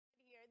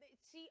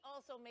she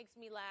also makes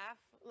me laugh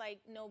like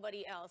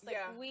nobody else. Like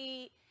Yeah.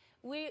 we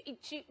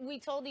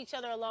told each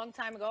other a long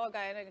time ago, oh, God,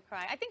 I'm gonna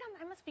cry. I think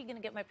I must be gonna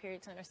get my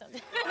period soon or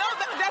something. No,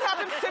 that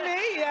happens to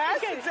me.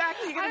 Yes,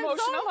 exactly. You get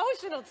emotional. I'm so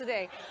emotional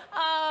today.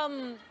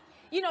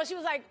 You know, she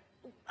was like,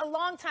 a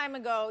long time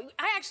ago,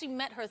 I actually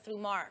met her through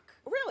Mark.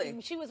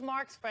 Really? She was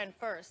Mark's friend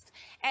first.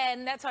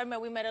 And that's how I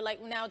met. We met her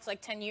like, now it's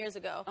like 10 years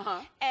ago.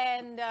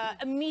 And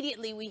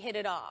immediately we hit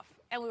it off.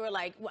 And we were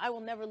like, I will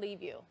never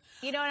leave you.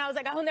 You know, and I was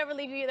like, I will never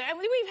leave you either. And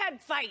we've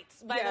had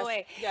fights, by the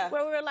way,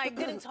 where we were like,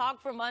 didn't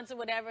talk for months or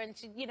whatever. And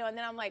she, you know, and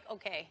then I'm like,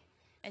 okay.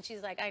 And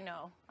she's like, I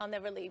know, I'll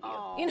never leave you.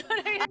 Aww. You know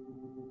what I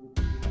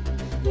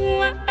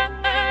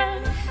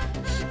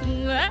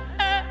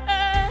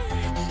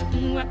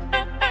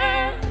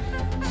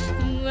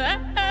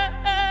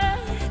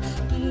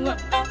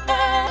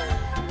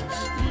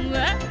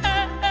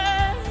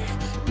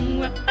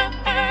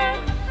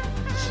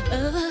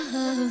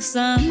Oh,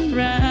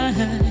 sunrise,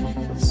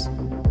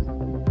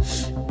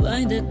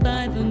 blinded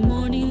by the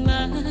morning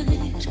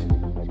light,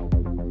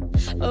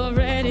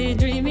 already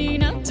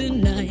dreaming of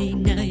tonight,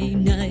 night,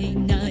 night,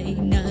 night,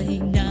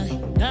 night,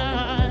 night,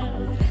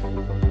 night.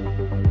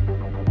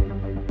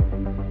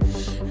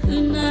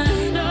 And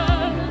I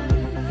know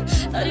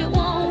that it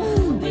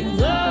won't be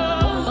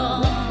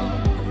long.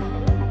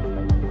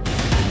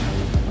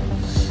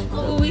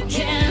 Oh, we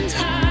can't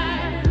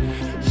hide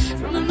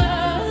from a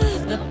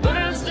love that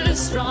burns too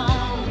strong.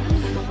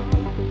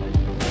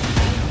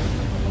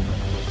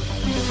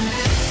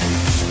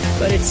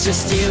 But it's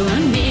just you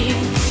and me,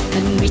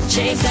 and we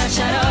chase our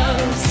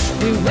shadows.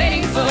 We're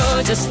waiting for,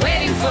 just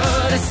waiting for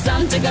the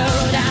sun to go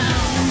down.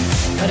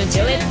 But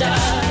until it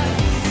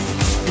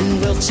does, and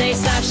we'll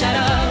chase our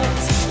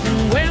shadows.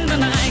 And when the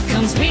night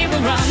comes, we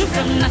will run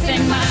from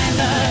nothing, my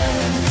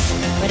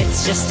love. But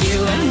it's just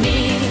you and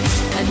me,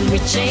 and we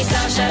chase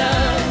our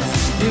shadows.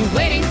 We're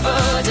waiting for,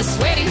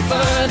 just waiting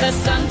for the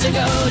sun to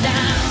go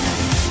down.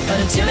 But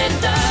until it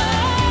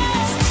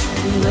does,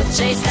 we'll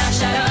chase our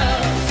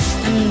shadows.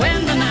 And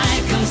when the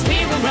night comes,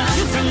 we will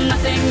run from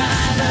nothing,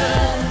 my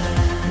love.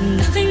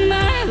 Nothing,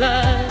 my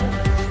love.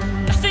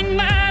 Nothing,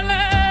 my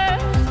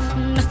love.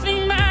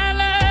 Nothing, my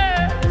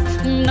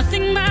love.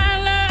 Nothing,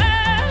 my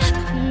love.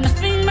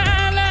 Nothing,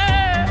 my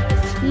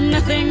love.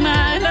 Nothing,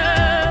 my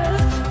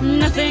love.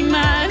 Nothing,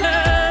 my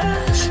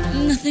love.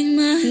 Nothing,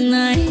 my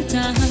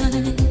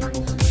nighttime.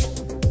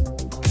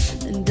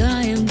 And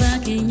I am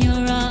back in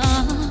your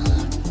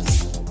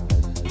arms,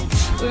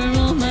 where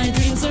all my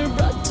dreams are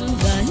brought to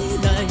life.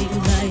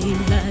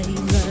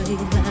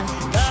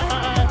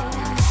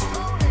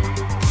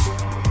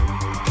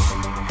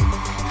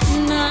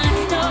 And I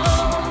know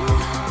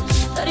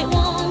that it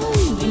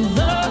won't be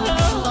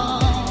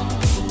long.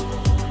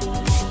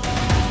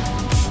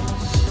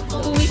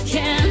 Oh, we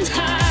can't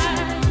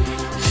hide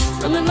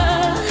from a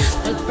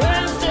love that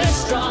burns too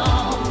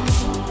strong.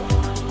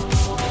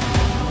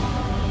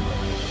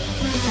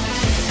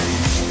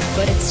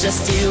 But it's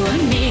just you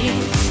and me,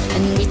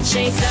 and we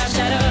chase our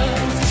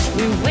shadows.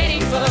 We're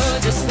waiting for,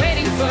 just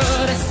waiting for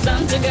the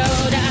sun to go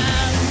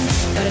down.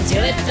 But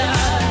until it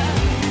does,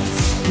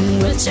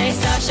 we'll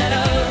chase our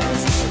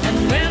shadows.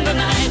 And when the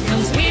night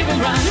comes, we will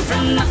run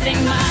from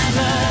nothing, my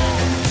love.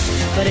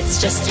 But it's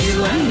just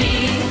you and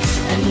me,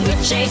 and we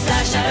chase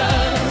our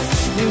shadows.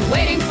 We're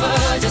waiting for,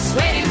 just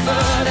waiting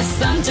for the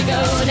sun to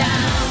go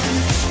down.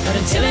 But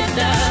until it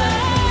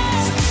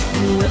does,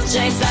 we'll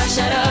chase our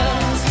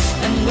shadows.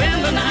 And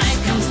when the night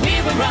comes,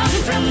 we will run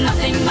from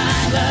nothing,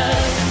 my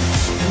love.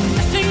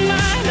 Nothing,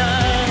 my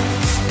love.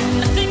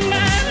 Nothing,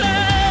 my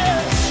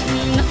love.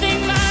 Nothing,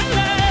 my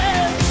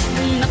love.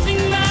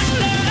 Nothing, my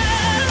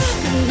love.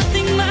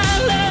 Nothing, my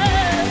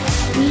love.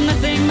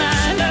 Nothing,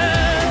 my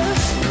love.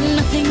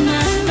 Nothing,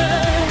 my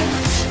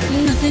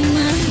love. Nothing,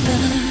 my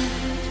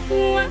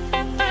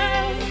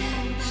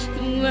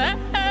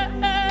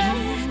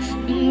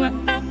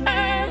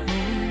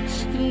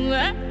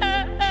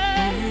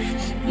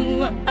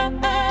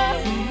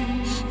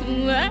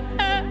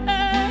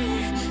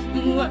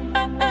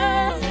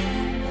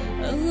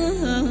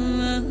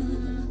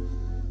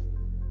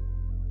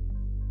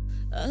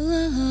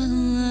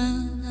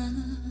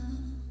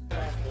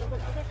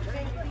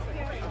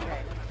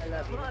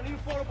Hold on, let me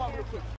follow up real quick.